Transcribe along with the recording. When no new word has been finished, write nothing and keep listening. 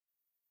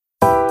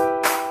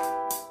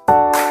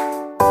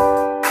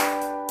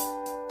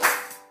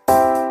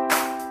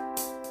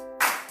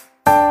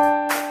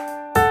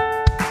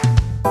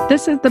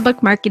This is the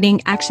Book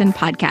Marketing Action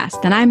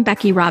Podcast, and I'm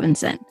Becky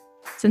Robinson.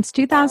 Since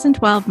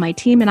 2012, my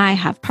team and I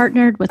have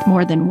partnered with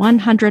more than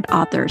 100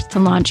 authors to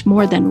launch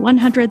more than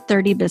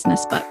 130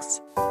 business books.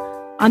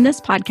 On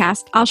this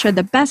podcast, I'll share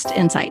the best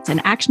insights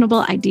and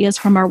actionable ideas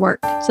from our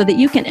work so that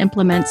you can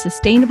implement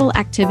sustainable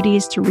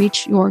activities to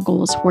reach your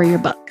goals for your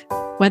book.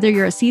 Whether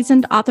you're a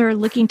seasoned author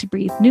looking to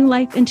breathe new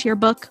life into your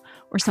book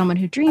or someone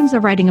who dreams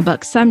of writing a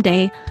book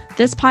someday,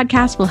 this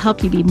podcast will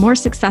help you be more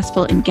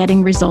successful in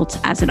getting results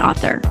as an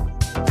author.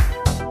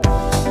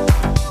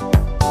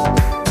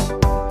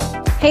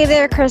 Hey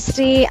there,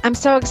 Christy. I'm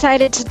so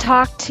excited to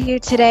talk to you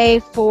today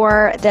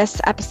for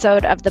this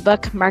episode of the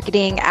Book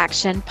Marketing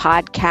Action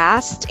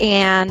Podcast.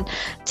 And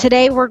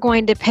today we're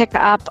going to pick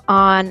up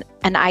on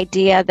an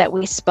idea that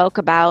we spoke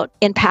about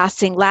in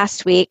passing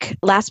last week.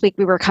 Last week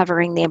we were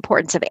covering the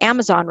importance of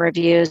Amazon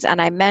reviews,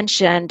 and I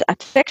mentioned a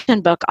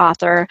fiction book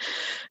author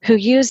who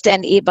used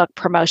an ebook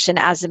promotion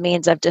as a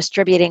means of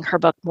distributing her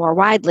book more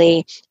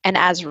widely, and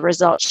as a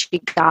result, she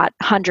got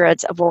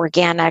hundreds of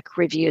organic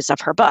reviews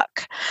of her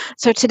book.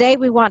 So today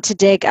we want to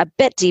dig a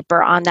bit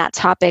deeper on that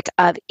topic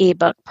of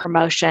ebook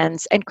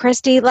promotions. And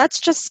Christy, let's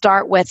just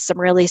start with some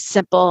really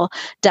simple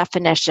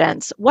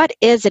definitions. What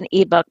is an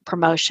ebook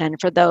promotion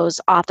for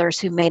those authors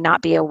who may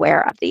not be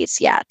aware of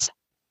these yet?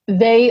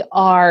 They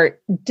are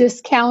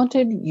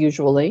discounted,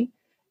 usually,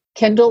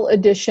 Kindle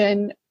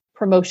edition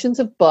promotions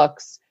of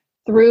books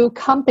through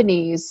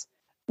companies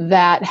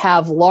that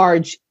have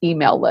large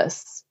email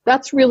lists.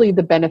 That's really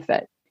the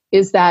benefit,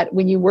 is that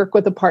when you work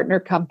with a partner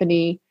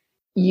company,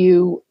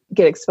 you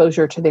get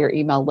exposure to their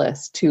email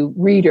list, to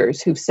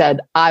readers who've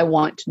said, I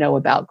want to know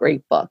about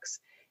great books.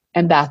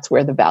 And that's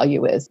where the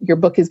value is. Your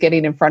book is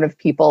getting in front of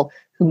people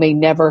who may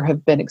never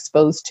have been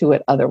exposed to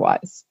it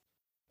otherwise.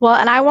 Well,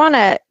 and I want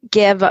to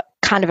give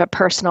kind of a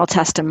personal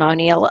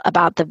testimonial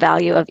about the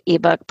value of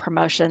ebook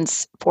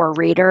promotions for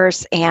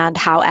readers and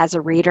how, as a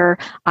reader,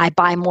 I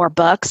buy more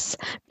books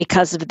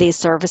because of these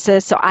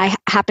services. So I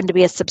happen to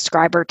be a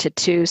subscriber to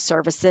two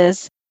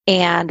services,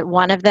 and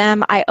one of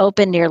them I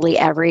open nearly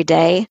every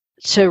day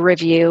to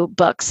review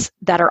books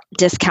that are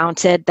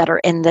discounted, that are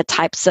in the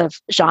types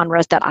of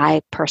genres that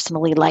I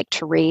personally like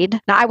to read.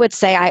 Now, I would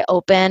say I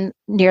open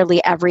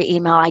nearly every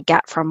email I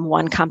get from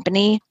one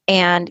company,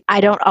 and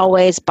I don't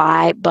always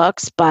buy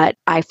books, but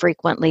I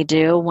frequently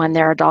do when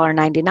they're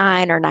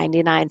 $1.99 or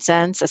 99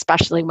 cents,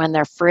 especially when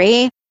they're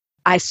free.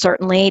 I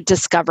certainly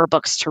discover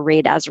books to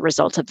read as a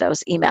result of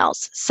those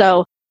emails.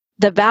 So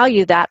the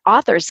value that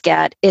authors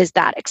get is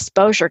that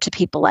exposure to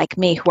people like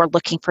me who are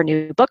looking for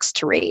new books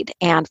to read.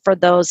 And for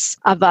those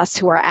of us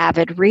who are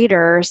avid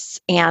readers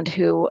and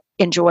who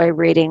enjoy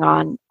reading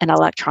on an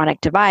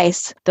electronic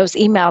device, those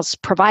emails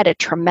provide a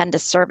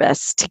tremendous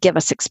service to give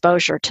us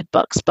exposure to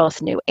books,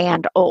 both new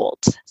and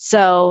old.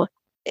 So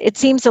it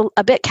seems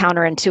a bit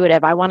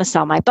counterintuitive. I want to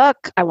sell my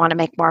book. I want to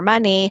make more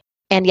money.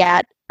 And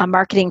yet, a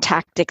marketing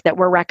tactic that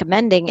we're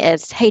recommending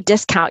is, hey,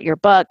 discount your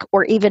book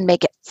or even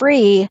make it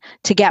free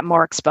to get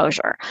more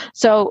exposure.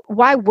 So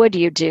why would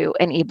you do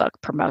an ebook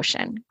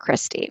promotion,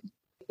 Christy?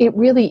 It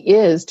really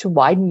is to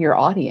widen your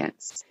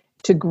audience,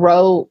 to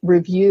grow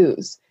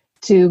reviews,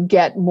 to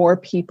get more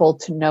people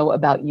to know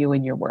about you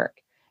and your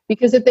work.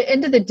 Because at the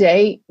end of the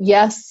day,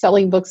 yes,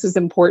 selling books is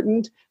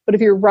important, but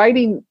if you're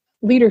writing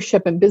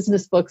leadership and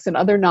business books and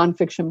other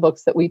nonfiction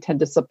books that we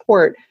tend to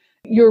support,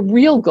 your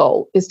real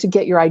goal is to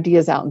get your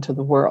ideas out into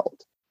the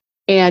world.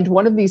 And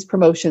one of these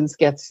promotions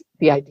gets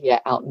the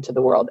idea out into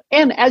the world.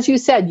 And as you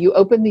said, you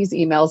open these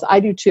emails. I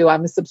do too.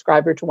 I'm a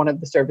subscriber to one of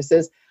the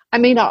services. I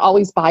may not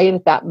always buy it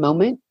at that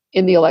moment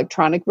in the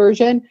electronic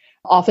version.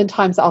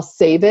 Oftentimes I'll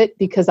save it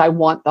because I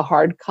want the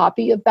hard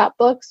copy of that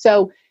book.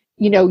 So,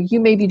 you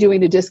may be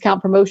doing a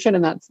discount promotion,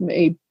 and that's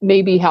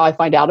maybe how I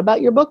find out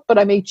about your book, but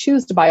I may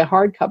choose to buy a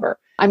hardcover.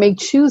 I may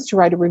choose to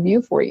write a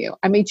review for you.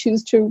 I may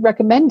choose to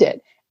recommend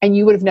it. And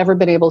you would have never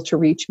been able to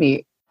reach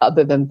me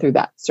other than through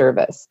that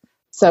service.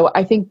 So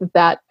I think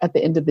that at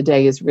the end of the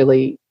day is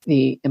really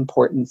the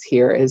importance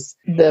here, is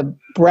the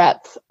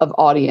breadth of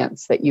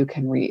audience that you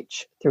can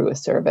reach through a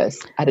service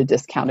at a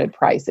discounted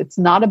price. It's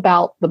not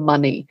about the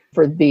money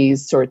for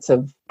these sorts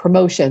of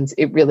promotions.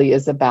 It really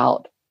is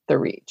about the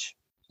reach.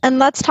 And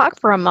let's talk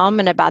for a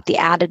moment about the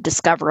added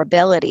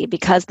discoverability,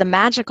 because the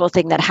magical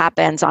thing that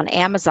happens on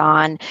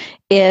Amazon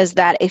is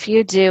that if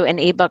you do an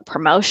ebook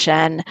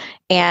promotion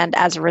and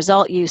as a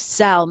result you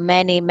sell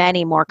many,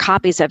 many more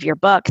copies of your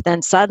book,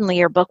 then suddenly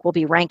your book will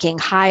be ranking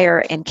higher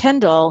in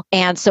Kindle.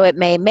 And so it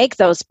may make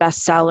those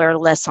bestseller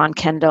lists on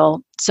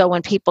Kindle. So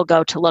when people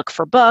go to look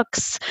for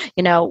books,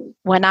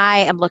 when I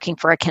am looking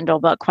for a Kindle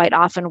book, quite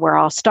often where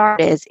I'll start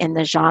is in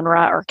the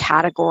genre or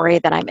category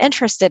that I'm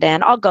interested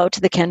in. I'll go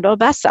to the Kindle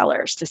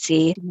bestsellers to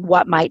see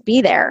what might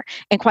be there.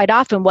 And quite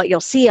often what you'll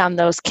see on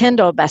those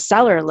Kindle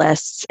bestseller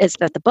lists is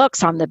that the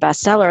books on the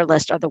bestseller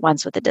list are the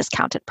ones with the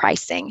discounted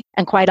pricing.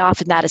 And quite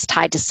often that is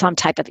tied to some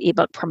type of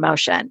ebook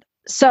promotion.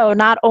 So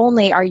not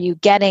only are you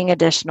getting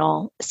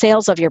additional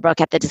sales of your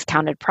book at the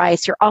discounted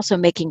price, you're also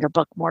making your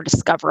book more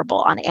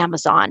discoverable on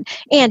Amazon.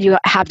 And you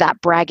have that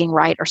bragging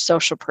right or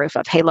social proof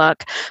of, hey,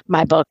 look,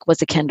 my book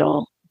was a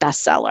Kindle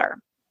bestseller.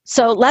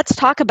 So let's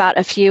talk about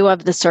a few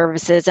of the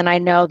services. And I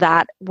know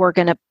that we're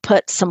going to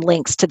put some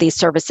links to these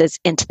services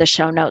into the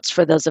show notes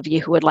for those of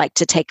you who would like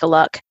to take a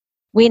look.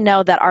 We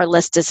know that our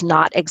list is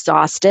not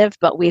exhaustive,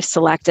 but we've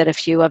selected a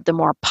few of the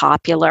more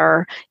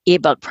popular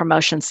ebook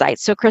promotion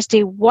sites. So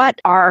Christy, what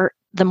are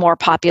the more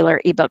popular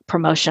ebook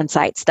promotion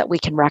sites that we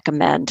can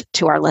recommend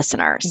to our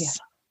listeners? Yeah.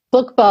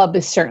 BookBub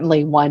is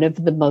certainly one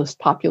of the most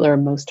popular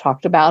and most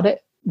talked about.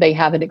 They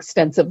have an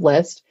extensive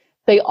list.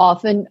 They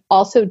often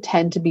also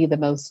tend to be the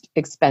most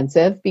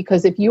expensive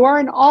because if you are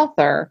an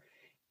author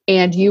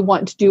and you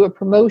want to do a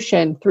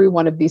promotion through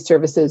one of these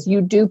services, you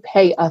do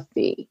pay a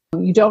fee.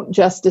 You don't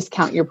just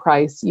discount your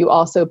price, you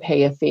also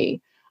pay a fee.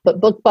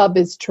 But BookBub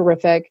is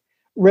terrific.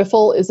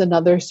 Riffle is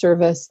another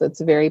service that's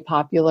very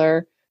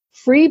popular.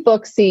 Free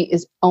Booksy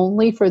is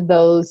only for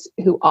those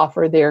who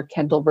offer their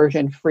Kindle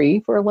version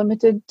free for a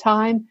limited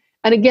time.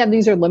 And again,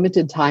 these are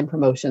limited time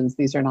promotions.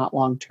 These are not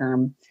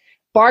long-term.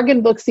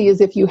 Bargain Booksy is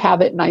if you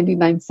have it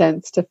 99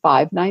 cents to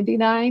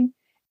 $5.99,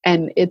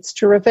 and it's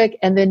terrific.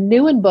 And then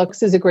New in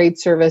Books is a great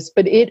service,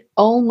 but it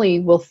only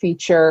will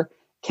feature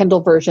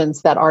Kindle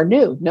versions that are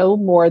new, no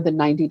more than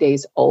 90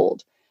 days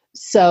old.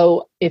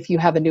 So if you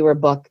have a newer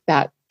book,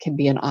 that can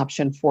be an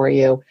option for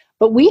you.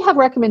 But we have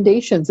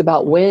recommendations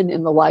about when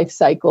in the life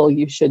cycle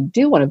you should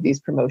do one of these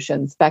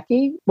promotions.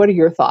 Becky, what are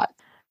your thoughts?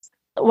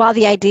 While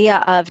the idea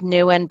of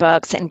new in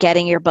books and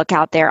getting your book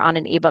out there on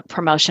an ebook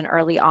promotion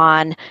early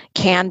on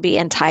can be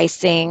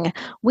enticing,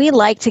 we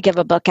like to give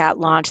a book at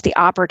launch the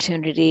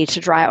opportunity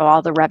to drive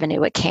all the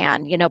revenue it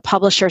can.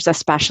 Publishers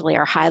especially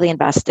are highly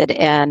invested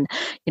in,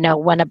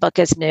 when a book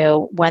is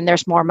new, when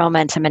there's more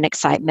momentum and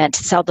excitement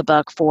to sell the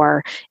book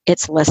for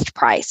its list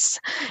price.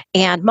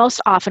 And most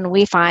often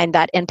we find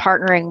that in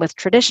partnering with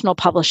traditional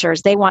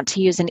publishers, they want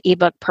to use an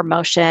ebook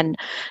promotion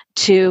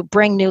to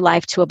bring new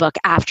life to a book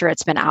after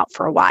it's been out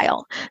for a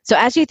while. So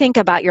as you think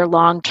about your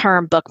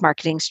long-term book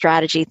marketing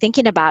strategy,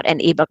 thinking about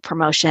an ebook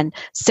promotion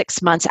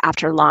 6 months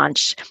after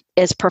launch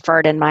is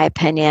preferred, in my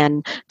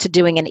opinion, to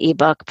doing an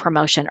ebook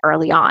promotion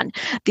early on.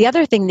 The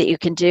other thing that you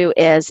can do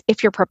is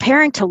if you're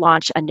preparing to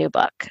launch a new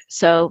book,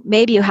 so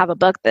maybe you have a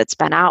book that's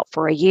been out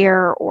for a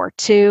year or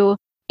two,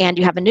 and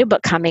you have a new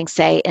book coming,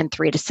 say, in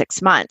 3 to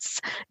 6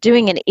 months.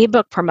 Doing an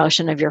ebook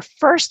promotion of your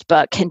first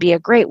book can be a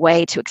great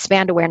way to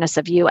expand awareness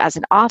of you as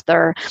an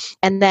author.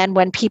 And then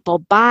when people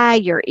buy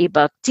your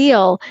ebook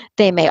deal,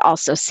 they may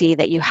also see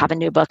that you have a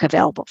new book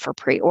available for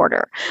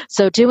pre-order.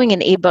 So doing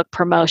an ebook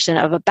promotion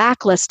of a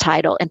backlist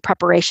title in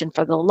preparation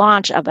for the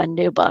launch of a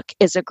new book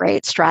is a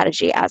great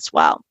strategy as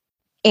well.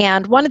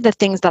 And one of the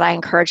things that I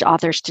encourage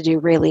authors to do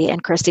really,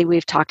 and Christy,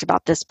 we've talked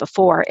about this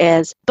before,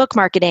 is book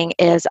marketing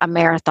is a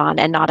marathon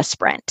and not a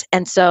sprint.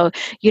 And so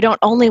you don't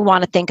only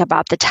want to think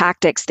about the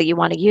tactics that you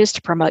want to use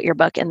to promote your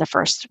book in the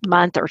first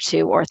month or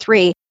 2 or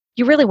 3.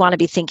 You really want to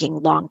be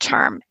thinking long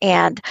term.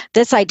 And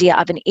this idea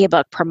of an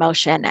ebook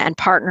promotion and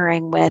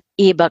partnering with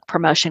ebook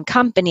promotion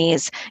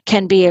companies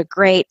can be a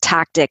great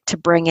tactic to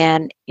bring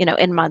in,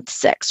 in month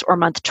 6 or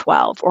month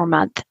 12 or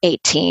month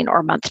 18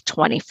 or month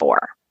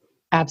 24.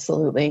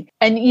 Absolutely.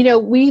 And,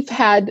 we've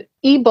had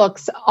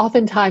ebooks,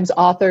 oftentimes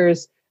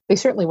authors, they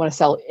certainly want to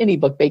sell any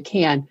book they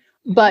can,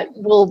 but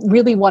will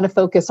really want to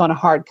focus on a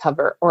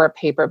hardcover or a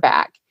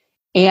paperback.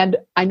 And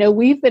I know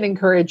we've been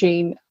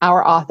encouraging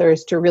our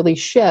authors to really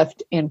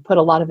shift and put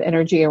a lot of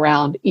energy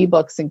around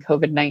ebooks and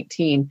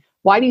COVID-19.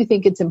 Why do you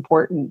think it's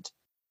important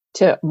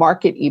to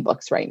market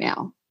ebooks right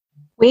now?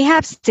 We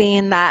have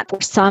seen that for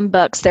some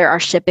books, there are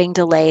shipping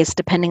delays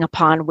depending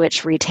upon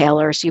which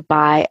retailers you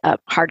buy a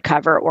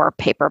hardcover or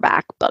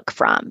paperback book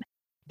from.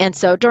 And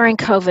so during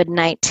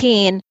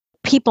COVID-19,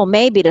 people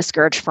may be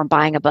discouraged from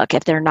buying a book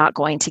if they're not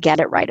going to get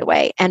it right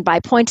away. And by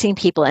pointing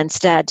people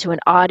instead to an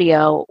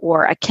audio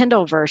or a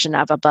Kindle version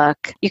of a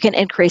book, you can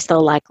increase the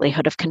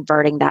likelihood of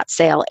converting that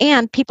sale.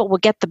 And people will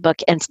get the book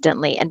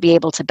instantly and be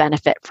able to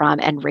benefit from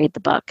and read the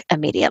book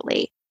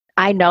immediately.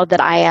 I know that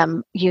I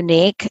am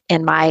unique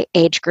in my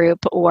age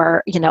group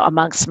or,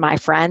 amongst my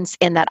friends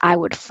in that I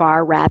would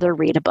far rather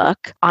read a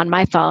book on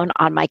my phone,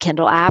 on my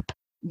Kindle app,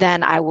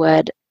 than I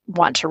would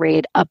want to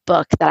read a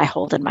book that I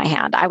hold in my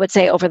hand. I would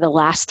say over the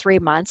last 3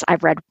 months,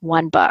 I've read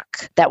one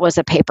book that was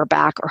a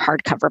paperback or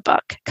hardcover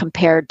book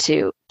compared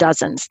to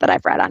dozens that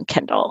I've read on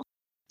Kindle.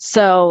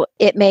 So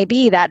it may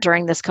be that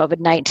during this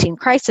COVID-19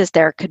 crisis,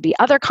 there could be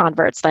other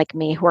converts like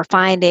me who are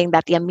finding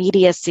that the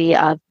immediacy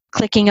of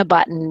clicking a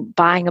button,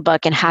 buying a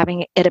book, and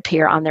having it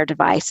appear on their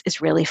device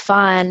is really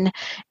fun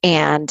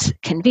and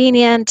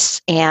convenient.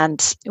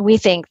 And we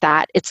think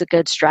that it's a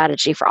good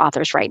strategy for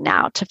authors right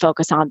now to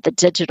focus on the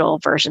digital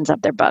versions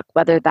of their book,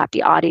 whether that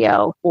be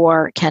audio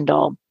or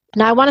Kindle.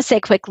 Now, I want to say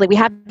quickly, we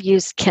have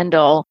used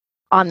Kindle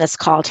on this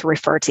call to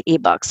refer to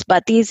ebooks,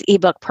 but these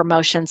ebook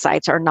promotion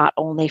sites are not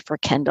only for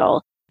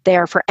Kindle,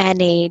 they're for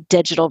any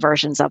digital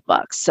versions of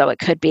books. So it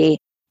could be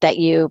that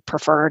you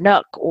prefer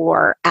Nook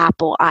or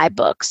Apple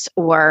iBooks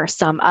or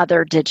some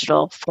other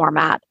digital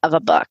format of a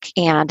book.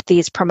 And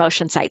these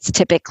promotion sites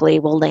typically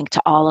will link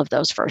to all of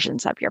those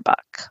versions of your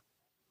book.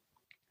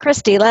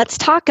 Christy, let's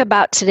talk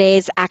about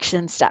today's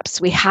action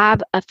steps. We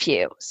have a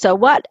few. So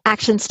what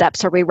action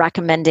steps are we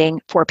recommending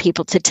for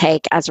people to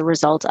take as a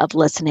result of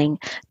listening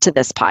to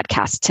this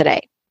podcast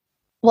today?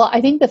 Well,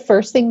 I think the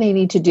first thing they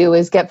need to do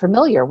is get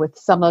familiar with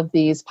some of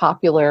these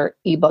popular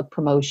ebook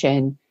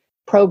promotion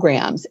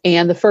programs.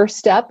 And the first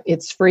step,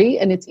 it's free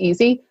and it's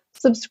easy.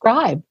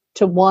 Subscribe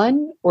to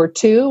one or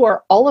two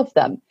or all of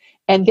them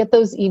and get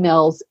those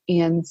emails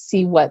and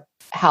see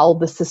how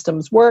the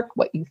systems work,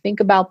 what you think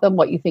about them,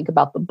 what you think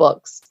about the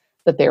books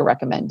that they're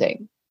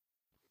recommending.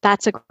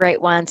 That's a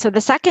great one. So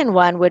the second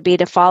one would be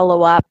to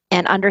follow up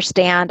and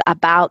understand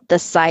about the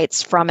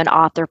sites from an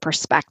author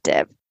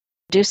perspective.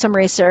 Do some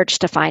research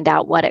to find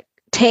out what it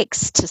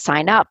takes to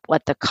sign up,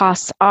 what the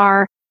costs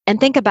are, and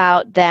think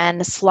about then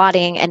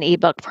slotting an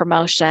ebook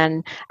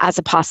promotion as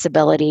a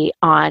possibility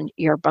on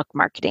your book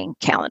marketing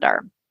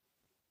calendar.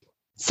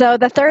 So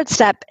the third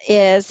step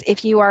is,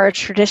 if you are a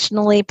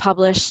traditionally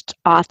published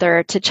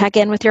author, to check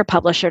in with your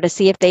publisher to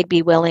see if they'd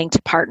be willing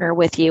to partner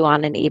with you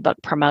on an ebook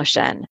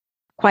promotion.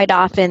 Quite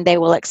often, they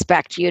will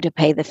expect you to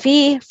pay the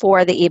fee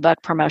for the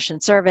ebook promotion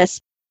service,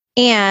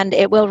 and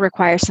it will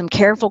require some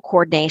careful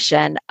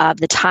coordination of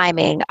the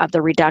timing of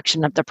the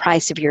reduction of the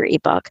price of your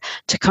ebook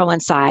to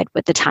coincide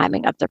with the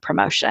timing of the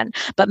promotion.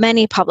 But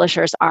many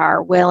publishers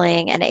are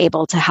willing and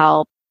able to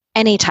help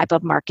any type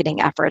of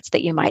marketing efforts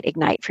that you might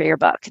ignite for your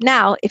book.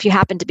 Now, if you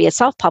happen to be a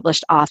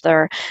self-published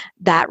author,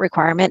 that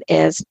requirement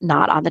is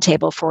not on the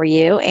table for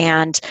you,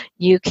 and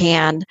you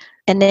can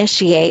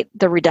initiate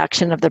the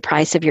reduction of the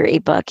price of your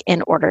ebook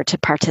in order to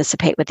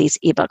participate with these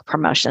ebook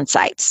promotion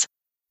sites.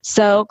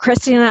 So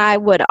Christy and I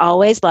would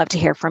always love to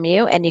hear from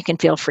you, and you can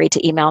feel free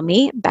to email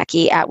me,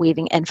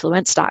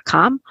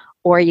 Becky@weavinginfluence.com,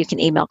 or you can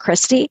email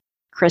Christy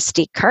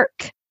Kirk,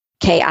 Kirk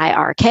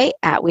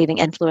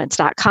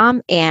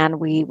 @weavinginfluence.com. And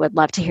we would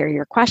love to hear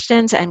your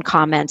questions and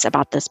comments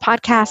about this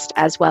podcast,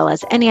 as well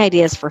as any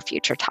ideas for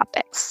future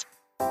topics.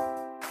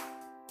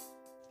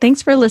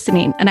 Thanks for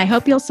listening, and I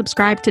hope you'll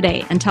subscribe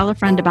today and tell a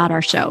friend about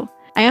our show.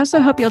 I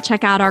also hope you'll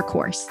check out our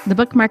course, the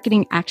Book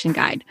Marketing Action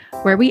Guide,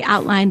 where we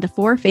outline the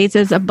 4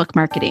 phases of book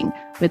marketing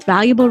with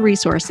valuable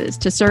resources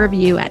to serve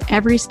you at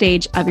every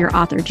stage of your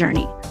author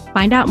journey.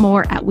 Find out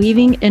more at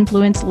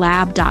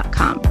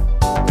weavinginfluencelab.com.